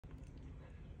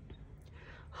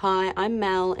Hi, I'm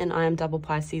Mel and I am Double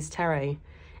Pisces Tarot,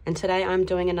 and today I'm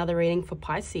doing another reading for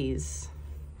Pisces.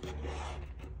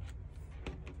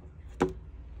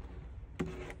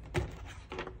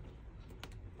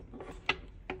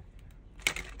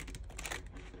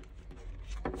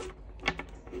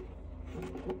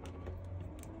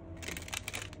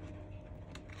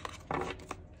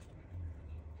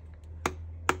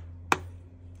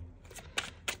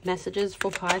 Messages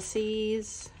for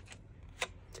Pisces.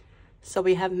 So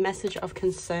we have message of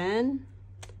concern.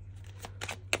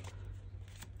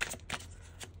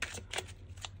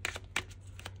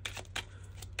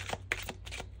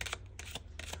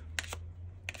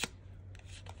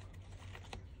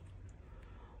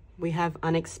 We have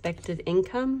unexpected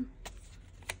income.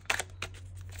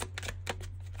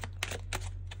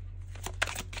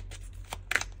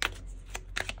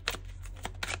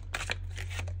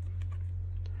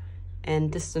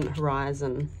 And distant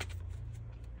horizon.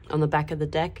 On the back of the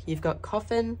deck, you've got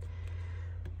coffin.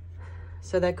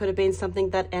 So there could have been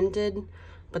something that ended,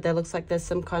 but there looks like there's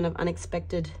some kind of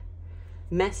unexpected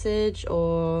message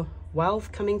or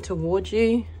wealth coming towards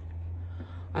you.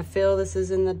 I feel this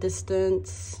is in the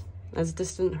distance, as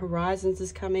distant horizons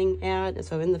is coming out.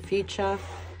 So in the future,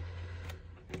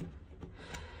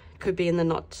 could be in the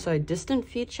not so distant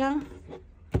future.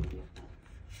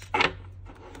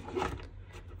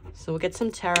 So we'll get some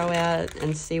tarot out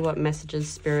and see what messages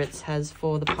Spirits has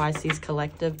for the Pisces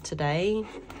collective today.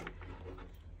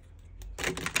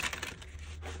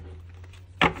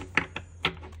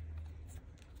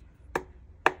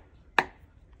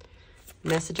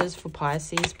 Messages for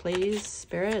Pisces, please,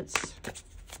 Spirits.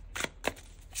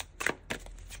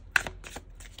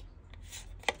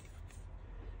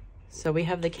 So we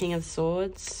have the King of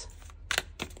Swords.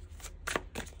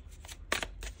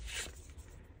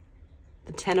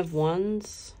 The Ten of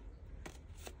Wands,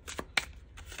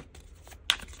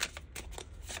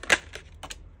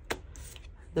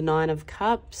 the Nine of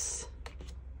Cups,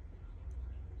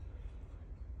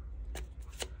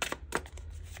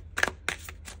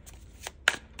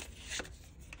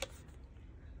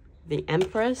 the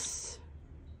Empress,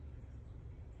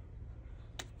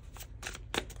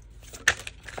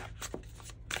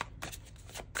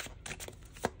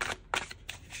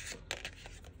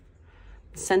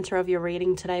 center of your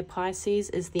reading today, Pisces,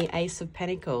 is the Ace of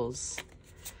Pentacles.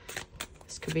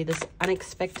 This could be this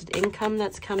unexpected income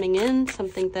that's coming in,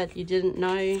 something that you didn't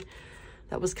know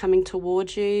that was coming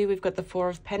towards you. We've got the Four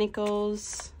of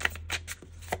Pentacles,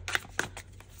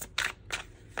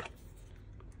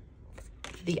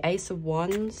 the Ace of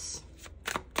Wands,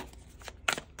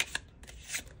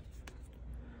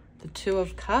 the Two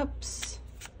of Cups,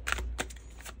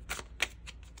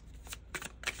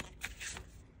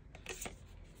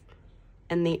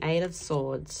 and the Eight of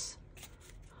Swords.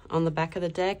 On the back of the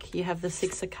deck, you have the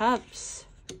Six of Cups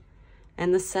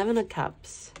and the Seven of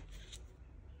Cups.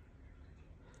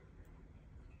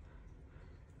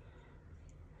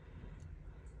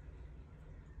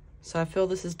 So I feel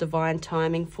this is divine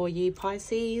timing for you,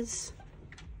 Pisces.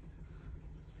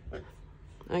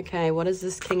 Okay, what is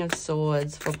this King of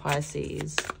Swords for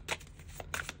Pisces?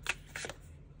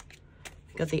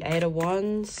 We've got the Eight of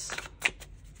Wands,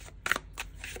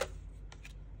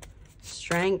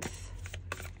 Strength,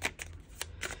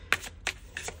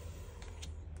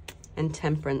 and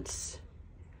Temperance.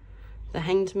 The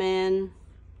Hanged Man.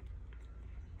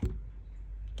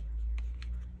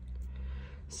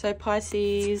 So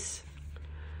Pisces,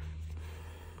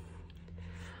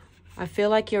 I feel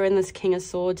like you're in this King of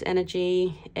Swords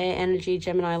energy, air energy,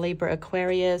 Gemini, Libra,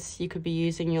 Aquarius. You could be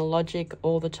using your logic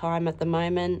all the time at the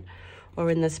moment, or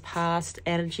in this past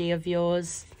energy of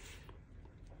yours,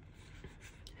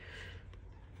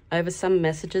 over some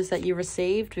messages that you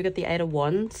received. We've got the Eight of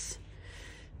Wands.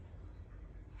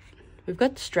 We've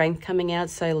got Strength coming out,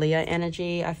 so Leo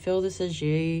energy. I feel this is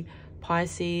you,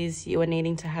 Pisces. You are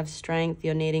needing to have strength.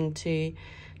 You're needing to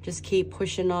just keep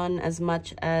pushing on as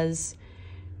much as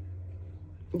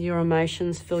your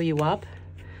emotions fill you up.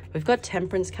 We've got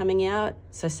Temperance coming out,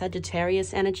 so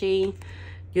Sagittarius energy.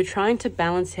 You're trying to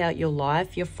balance out your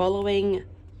life. You're following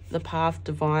the path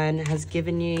divine has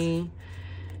given you.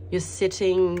 You're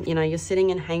sitting, you're sitting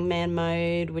in hangman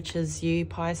mode, which is you,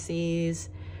 Pisces,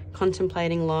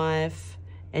 contemplating life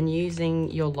and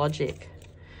using your logic.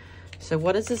 So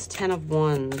what is this Ten of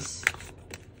Wands?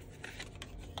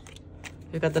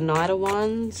 We've got the Knight of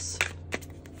Wands,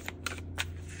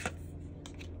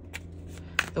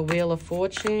 the Wheel of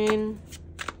Fortune,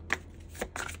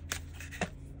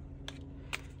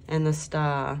 and the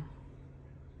Star.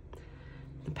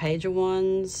 The Page of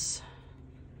Wands.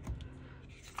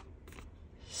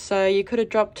 So you could have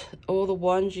dropped all the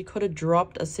wands. You could have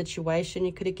dropped a situation.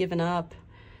 You could have given up.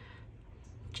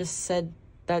 Just said,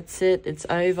 that's it. It's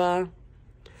over.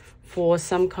 For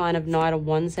some kind of Knight of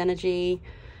Wands energy.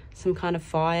 Some kind of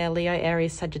fire. Leo,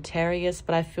 Aries, Sagittarius.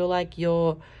 But I feel like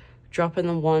you're dropping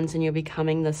the wands and you're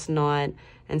becoming this knight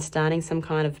and starting some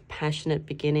kind of passionate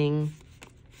beginning.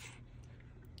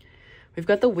 We've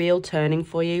got the wheel turning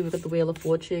for you. We've got the Wheel of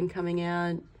Fortune coming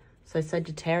out. So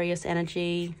Sagittarius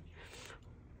energy.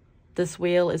 This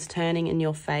wheel is turning in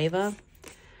your favor.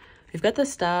 We've got the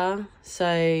Star.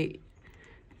 So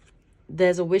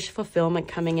there's a wish fulfillment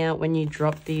coming out when you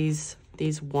drop these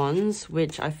wands,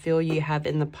 which I feel you have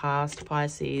in the past,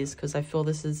 Pisces, because I feel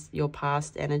this is your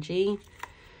past energy.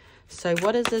 So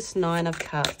what is this Nine of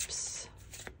Cups?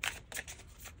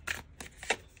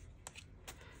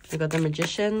 We've got the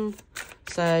Magician.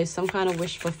 So some kind of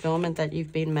wish fulfillment that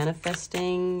you've been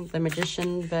manifesting. The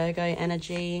Magician, Virgo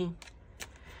energy.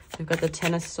 We've got the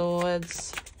Ten of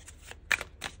Swords.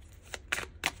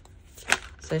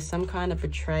 So some kind of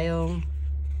betrayal.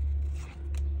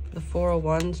 The Four of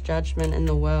Wands, Judgment in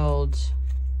the World.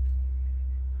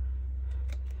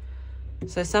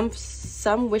 So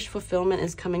some wish fulfillment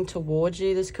is coming towards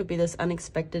you. This could be this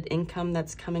unexpected income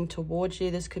that's coming towards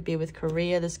you. This could be with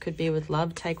career. This could be with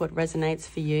love. Take what resonates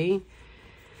for you.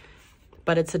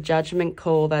 But it's a judgment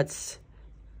call that's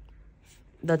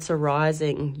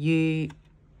arising. You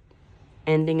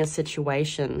ending a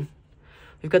situation.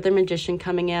 We've got the Magician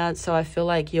coming out. So I feel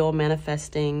like you're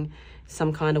manifesting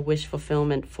some kind of wish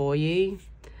fulfillment for you.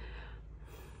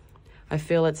 I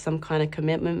feel it's some kind of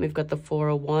commitment. We've got the Four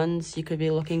of Wands. You could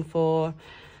be looking for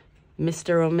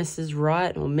Mr. or Mrs.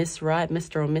 Right, or Miss Right,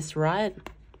 Mr. or Miss Right.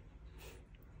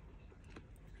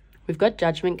 We've got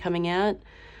Judgment coming out.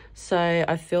 So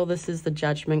I feel this is the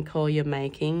judgment call you're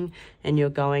making, and you're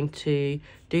going to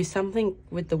do something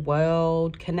with the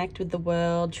world, connect with the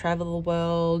world, travel the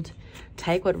world,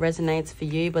 take what resonates for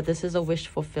you. But this is a wish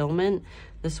fulfillment.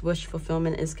 This wish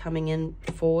fulfillment is coming in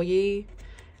for you,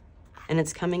 and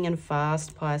it's coming in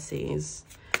fast, Pisces.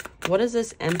 What is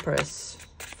this Empress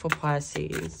for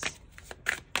Pisces?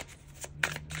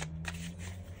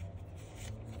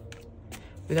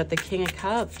 We got the King of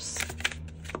Cups.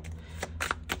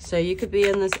 So you could be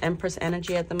in this Empress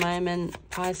energy at the moment,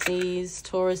 Pisces,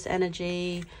 Taurus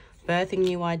energy, birthing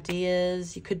new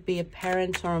ideas. You could be a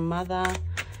parent or a mother,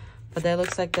 but there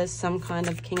looks like there's some kind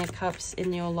of King of Cups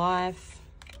in your life.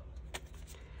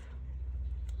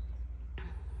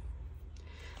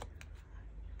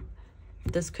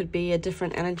 This could be a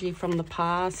different energy from the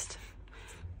past.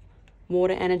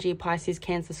 Water energy, Pisces,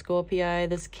 Cancer, Scorpio.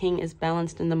 This King is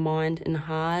balanced in the mind and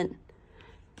heart.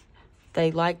 They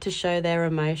like to show their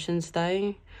emotions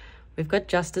though. We've got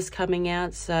Justice coming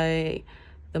out. So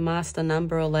the Master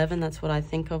number 11, that's what I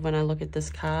think of when I look at this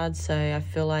card. So I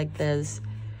feel like there's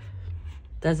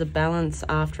a balance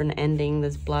after an ending.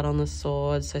 There's blood on the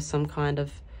sword. So some kind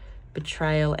of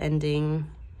betrayal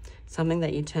ending. Something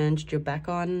that you turned your back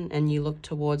on and you look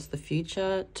towards the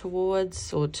future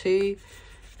towards or to.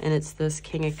 And it's this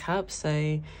King of Cups.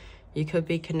 So you could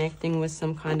be connecting with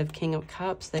some kind of King of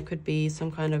Cups. There could be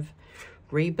some kind of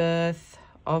rebirth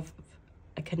of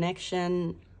a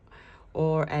connection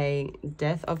or a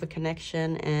death of a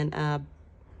connection, and a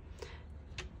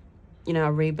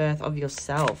rebirth of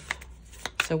yourself.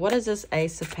 So what is this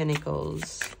Ace of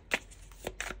Pentacles?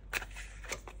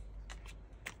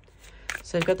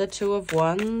 So you've got the Two of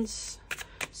Wands.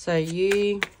 So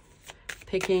you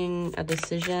picking a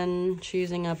decision,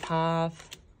 choosing a path,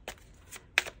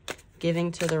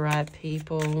 giving to the right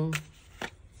people.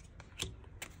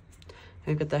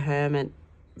 We've got the Hermit,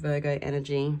 Virgo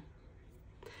energy.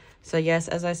 So yes,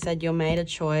 as I said, you made a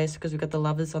choice, because we've got the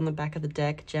Lovers on the back of the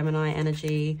deck, Gemini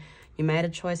energy. You made a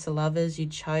choice of lovers. You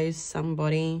chose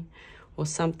somebody or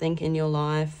something in your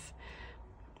life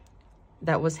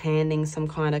that was handing some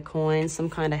kind of coin, some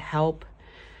kind of help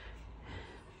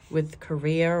with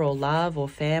career or love or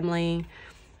family.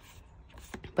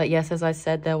 But yes, as I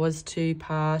said, there was two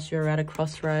paths. You're at a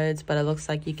crossroads, but it looks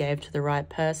like you gave to the right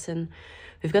person.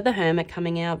 We've got the Hermit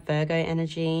coming out, Virgo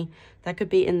energy. That could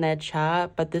be in their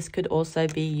chart, but this could also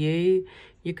be you.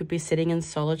 You could be sitting in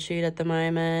solitude at the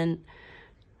moment,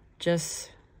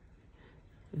 just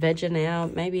vegging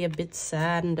out, maybe a bit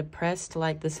sad and depressed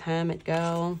like this Hermit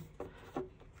girl.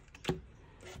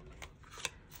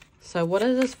 So what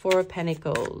is this Four of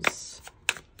Pentacles?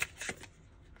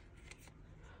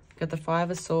 Got the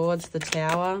Five of Swords, the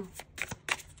Tower.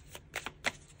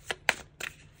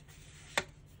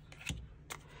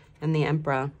 And the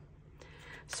Emperor.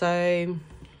 So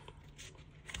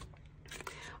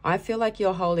I feel like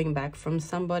you're holding back from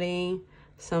somebody.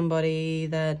 somebody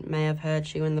that may have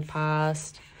hurt you in the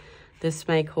past. This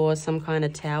may cause some kind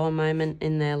of tower moment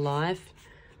in their life,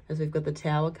 as we've got the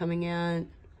Tower coming out.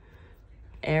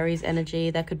 Aries energy,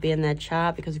 that could be in their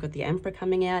chart because we've got the Emperor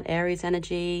coming out. Aries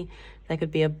energy, they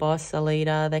could be a boss, a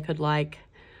leader. They could like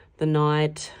the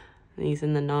Knight. He's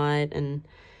in the night and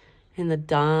in the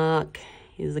dark.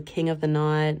 He's the King of the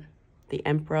night, the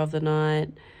Emperor of the night.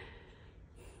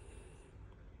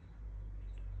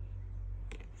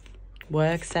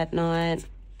 Works at night.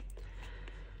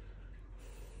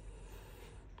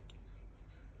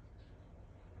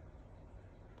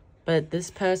 But this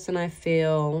person, I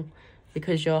feel,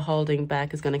 because you're holding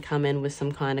back, is going to come in with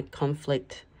some kind of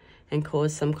conflict and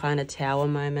cause some kind of tower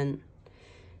moment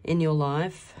in your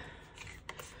life.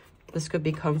 This could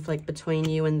be conflict between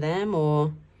you and them,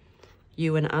 or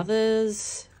you and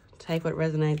others. Take what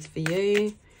resonates for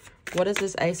you. What is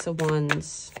this Ace of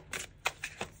Wands?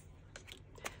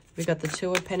 We've got the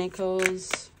Two of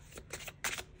Pentacles.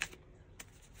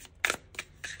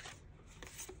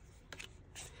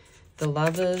 The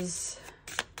Lovers.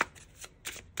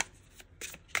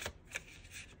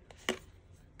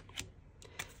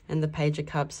 And the Page of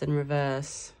Cups in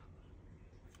reverse.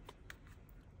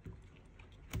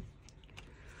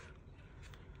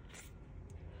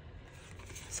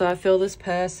 So I feel this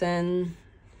person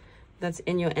that's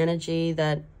in your energy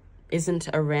that isn't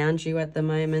around you at the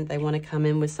moment, they want to come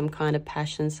in with some kind of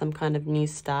passion, some kind of new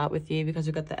start with you, because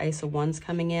we've got the Ace of Wands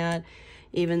coming out,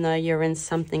 even though you're in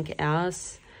something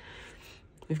else.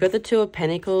 We've got the Two of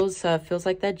Pentacles, so it feels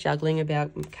like they're juggling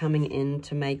about coming in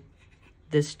to make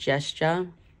this gesture.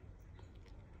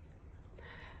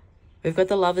 We've got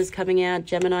the Lovers coming out,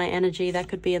 Gemini energy, that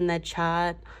could be in their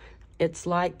chart. It's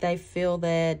like they feel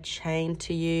they're chained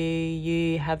to you.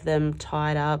 You have them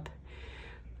tied up.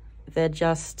 They're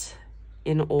just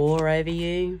in awe over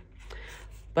you.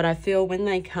 But I feel when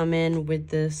they come in with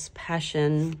this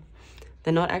passion,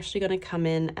 they're not actually going to come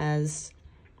in as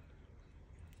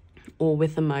or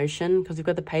with emotion, because we've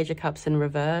got the Page of Cups in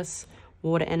reverse.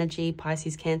 Water energy,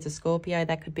 Pisces, Cancer, Scorpio,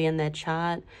 that could be in their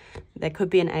chart. There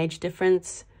could be an age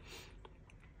difference.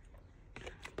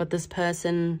 But this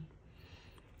person,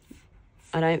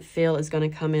 I don't feel is going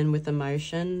to come in with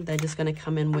emotion. They're just going to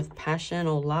come in with passion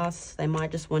or lust. They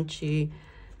might just want you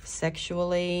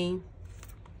sexually.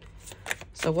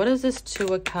 So what is this Two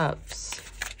of Cups?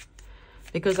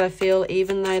 Because I feel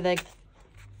even though they're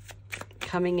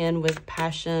coming in with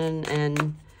passion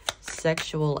and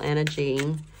sexual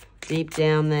energy, deep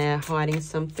down there hiding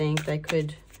something. They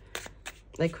could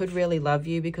really love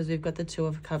you, because we've got the Two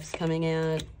of Cups coming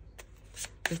out.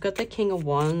 We've got the King of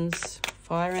Wands,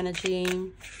 fire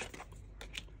energy,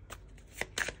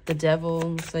 the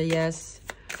Devil. So yes,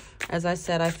 as I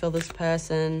said, I feel this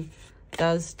person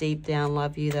does deep down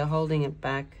love you. They're holding it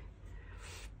back.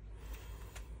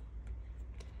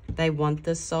 They want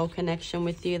this soul connection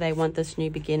with you. They want this new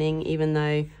beginning, even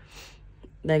though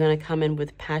they're going to come in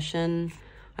with passion.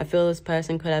 I feel this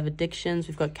person could have addictions.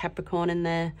 We've got Capricorn in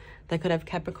there. They could have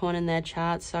Capricorn in their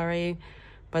chart, sorry.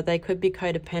 But they could be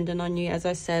codependent on you. As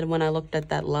I said, when I looked at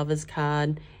that Lovers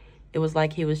card, it was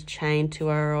like he was chained to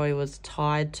her, or he was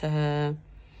tied to her.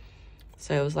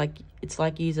 So it was like, it's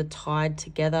like you are tied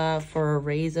together for a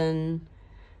reason.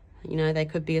 You know, they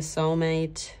could be a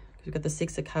soulmate. We've got the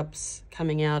Six of Cups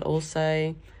coming out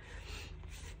also.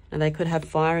 And they could have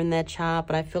fire in their chart,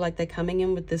 but I feel like they're coming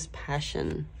in with this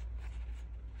passion.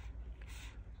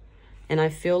 And I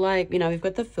feel like, you know, we've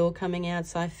got the Fool coming out,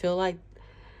 so I feel like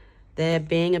they're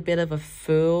being a bit of a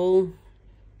fool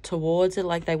towards it.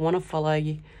 Like they want to follow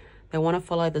you. They want to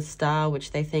follow the star,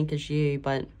 which they think is you,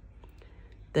 but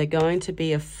they're going to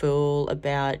be a fool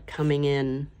about coming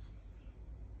in.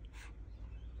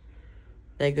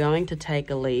 They're going to take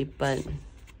a leap, but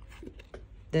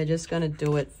they're just going to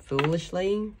do it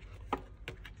foolishly.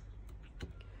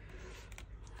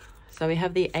 So we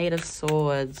have the Eight of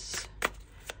Swords.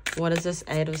 What is this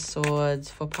Eight of Swords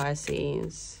for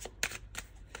Pisces?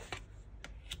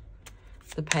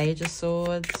 The Page of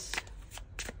Swords.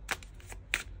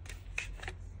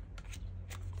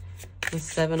 The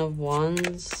Seven of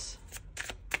Wands.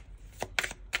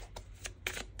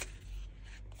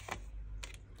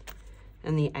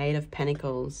 And the Eight of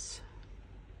Pentacles.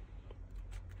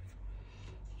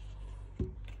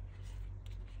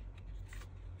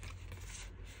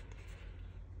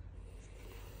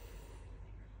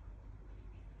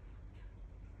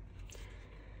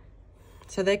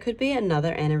 So there could be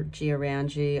another energy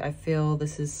around you. I feel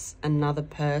this is another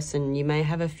person. You may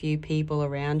have a few people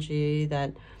around you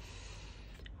that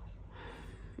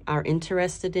are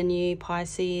interested in you,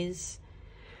 Pisces.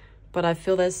 But I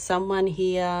feel there's someone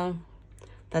here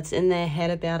that's in their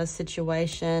head about a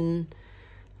situation.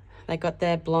 They got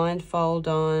their blindfold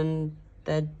on.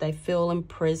 They feel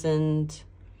imprisoned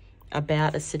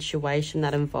about a situation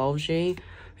that involves you.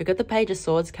 We've got the Page of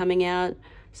Swords coming out.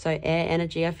 So air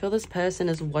energy. I feel this person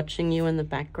is watching you in the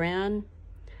background.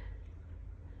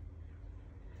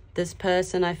 This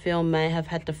person, I feel, may have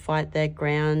had to fight their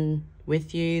ground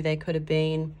with you. They could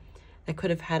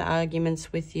have had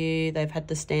arguments with you. They've had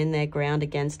to stand their ground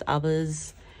against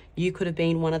others. You could have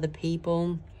been one of the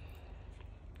people.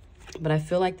 But I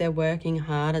feel like they're working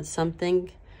hard at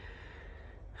something.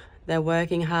 They're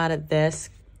working hard at their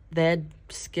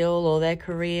skill or their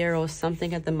career or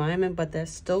something at the moment, but they're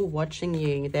still watching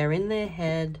you. They're in their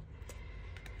head.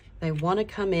 They want to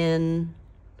come in.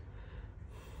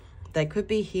 They could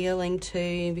be healing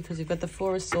too, because you've got the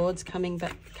Four of Swords coming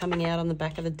out on the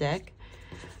back of the deck.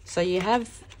 So you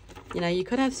have, you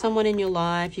could have someone in your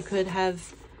life. You could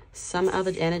have some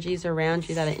other energies around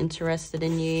you that are interested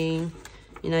in you.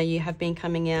 You have been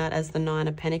coming out as the Nine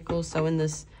of Pentacles. So in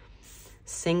this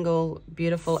single,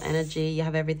 beautiful energy, you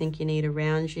have everything you need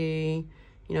around you.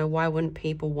 Why wouldn't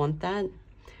people want that?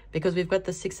 Because we've got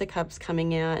the Six of Cups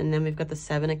coming out, and then we've got the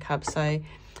Seven of Cups. So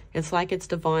it's like it's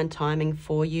divine timing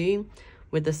for you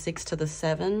with the 6 to the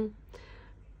 7.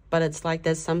 But it's like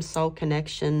there's some soul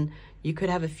connection. You could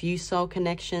have a few soul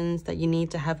connections that you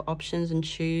need to have options and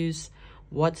choose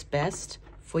what's best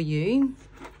for you.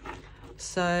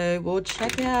 So we'll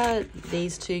check out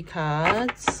these 2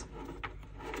 cards.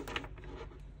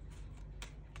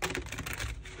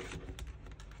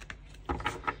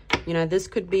 This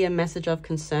could be a message of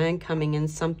concern coming in,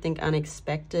 something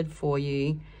unexpected for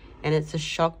you. And it's a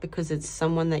shock because it's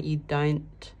someone that you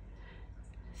don't,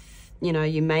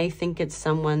 you may think it's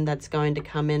someone that's going to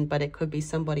come in, but it could be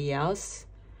somebody else.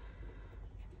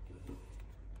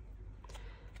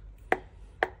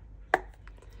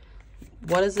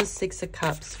 What is the Six of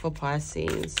Cups for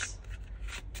Pisces?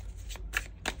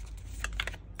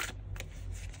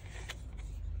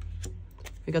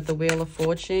 We got the Wheel of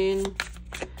Fortune.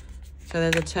 So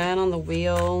there's a turn on the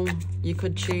wheel. You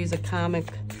could choose a karmic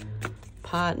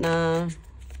partner,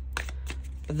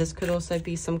 but this could also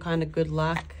be some kind of good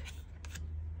luck.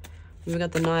 We've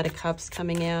got the Knight of Cups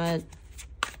coming out,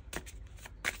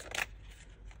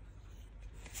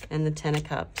 and the Ten of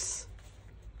Cups,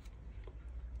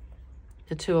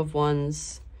 the Two of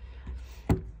Wands.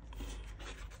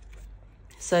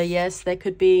 So yes, there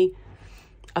could be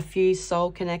a few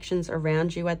soul connections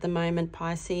around you at the moment,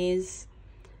 Pisces.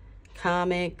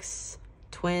 Karmics,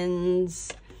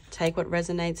 twins, take what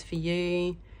resonates for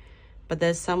you. But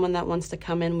there's someone that wants to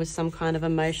come in with some kind of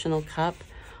emotional cup.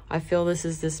 I feel this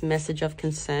is this message of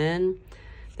concern.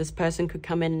 This person could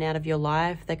come in and out of your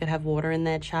life. They could have water in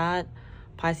their chart.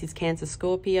 Pisces, Cancer,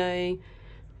 Scorpio.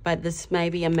 But this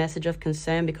may be a message of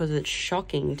concern because it's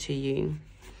shocking to you.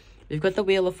 We've got the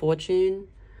Wheel of Fortune.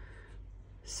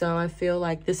 So I feel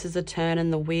like this is a turn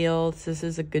in the wheel. This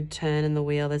is a good turn in the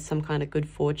wheel. There's some kind of good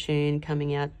fortune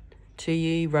coming out to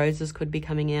you. Roses could be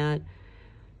coming out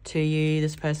to you.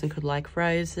 This person could like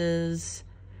roses.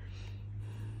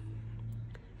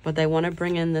 But they want to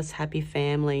bring in this happy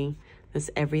family, this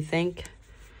everything.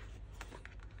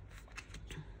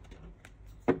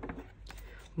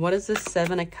 What is this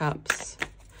Seven of Cups?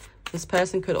 This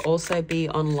person could also be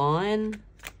online.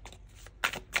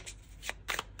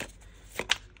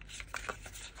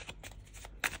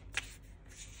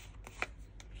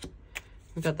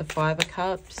 We've got the Five of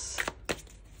Cups.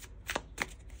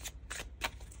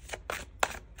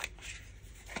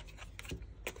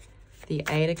 The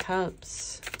Eight of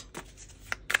Cups.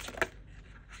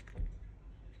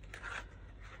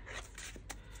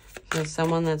 So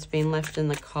someone that's been left in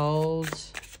the cold.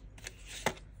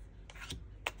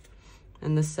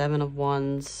 And the Seven of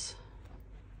Wands.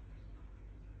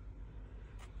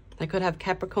 They could have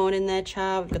Capricorn in their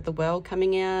chart. We've got the World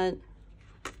coming out.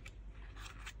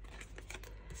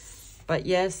 But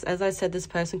yes, as I said, this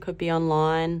person could be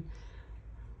online,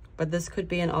 but this could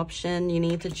be an option. You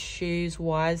need to choose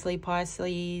wisely,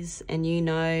 Pisces, and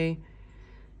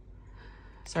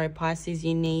Pisces,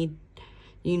 you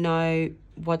know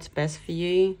what's best for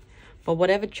you. But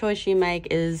whatever choice you make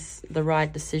is the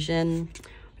right decision.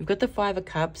 We've got the Five of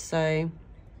Cups, so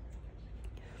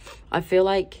I feel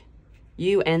like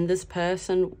you and this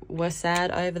person were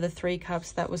sad over the Three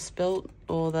Cups that was spilt,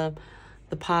 or the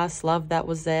past love that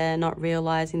was there, not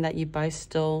realizing that you both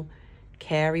still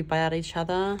care about each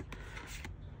other.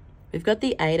 We've got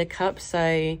the Eight of Cups,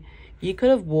 so you could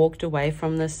have walked away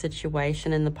from this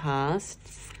situation in the past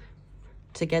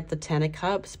to get the Ten of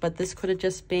Cups, but this could have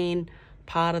just been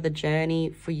part of the journey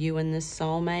for you and this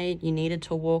soulmate. You needed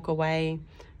to walk away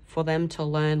for them to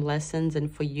learn lessons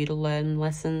and for you to learn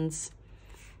lessons.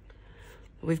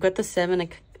 We've got the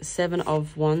Seven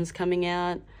of Wands coming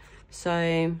out.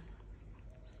 So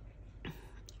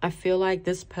I feel like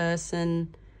this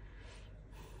person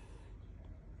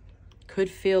could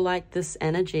feel like this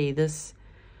energy, this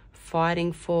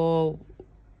fighting for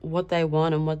what they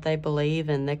want and what they believe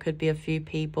in. There could be a few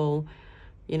people,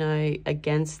 you know,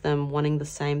 against them wanting the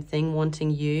same thing,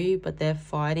 wanting you, but they're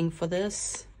fighting for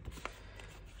this.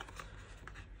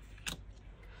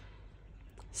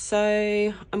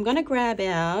 So I'm going to grab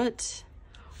out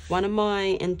one of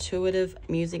my Intuitive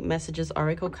Music Messages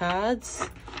Oracle cards,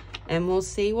 and we'll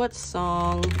see what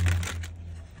song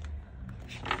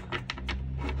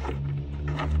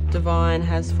Divine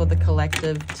has for the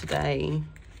collective today.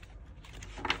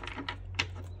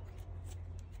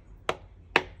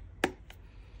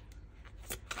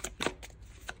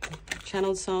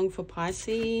 Channeled song for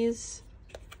Pisces.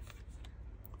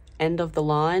 End of the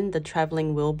Line, the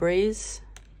Traveling Wilburys.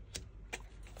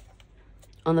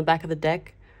 On the back of the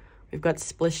deck, we've got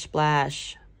Splish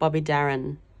Splash, Bobby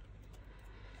Darin.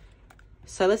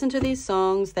 So listen to these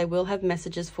songs. They will have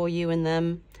messages for you in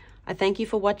them. I thank you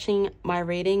for watching my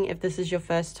reading. If this is your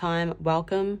first time,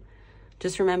 welcome.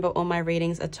 Just remember, all my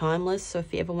readings are timeless. So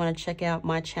if you ever want to check out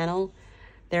my channel,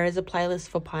 there is a playlist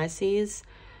for Pisces.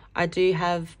 I do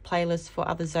have playlists for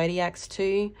other zodiacs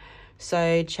too.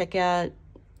 So check out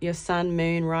your sun,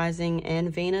 moon, rising,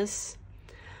 and Venus.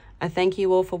 I thank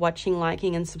you all for watching,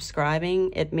 liking, and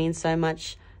subscribing. It means so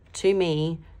much to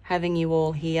me having you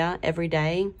all here every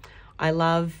day. I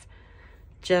love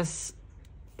just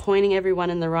pointing everyone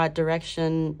in the right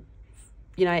direction,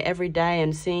 you know, every day,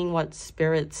 and seeing what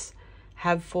spirits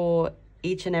have for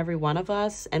each and every one of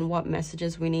us and what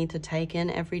messages we need to take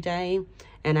in every day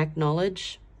and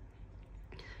acknowledge.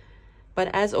 But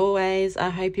as always, I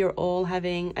hope you're all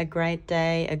having a great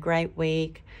day, a great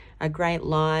week, a great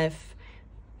life,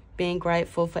 being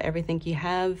grateful for everything you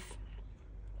have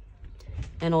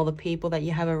and all the people that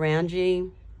you have around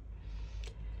you.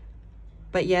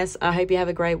 But yes, I hope you have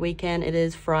a great weekend. It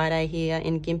is Friday here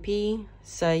in Gympie.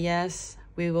 So yes,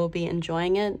 we will be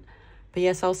enjoying it. But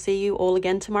yes, I'll see you all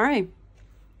again tomorrow.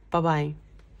 Bye-bye.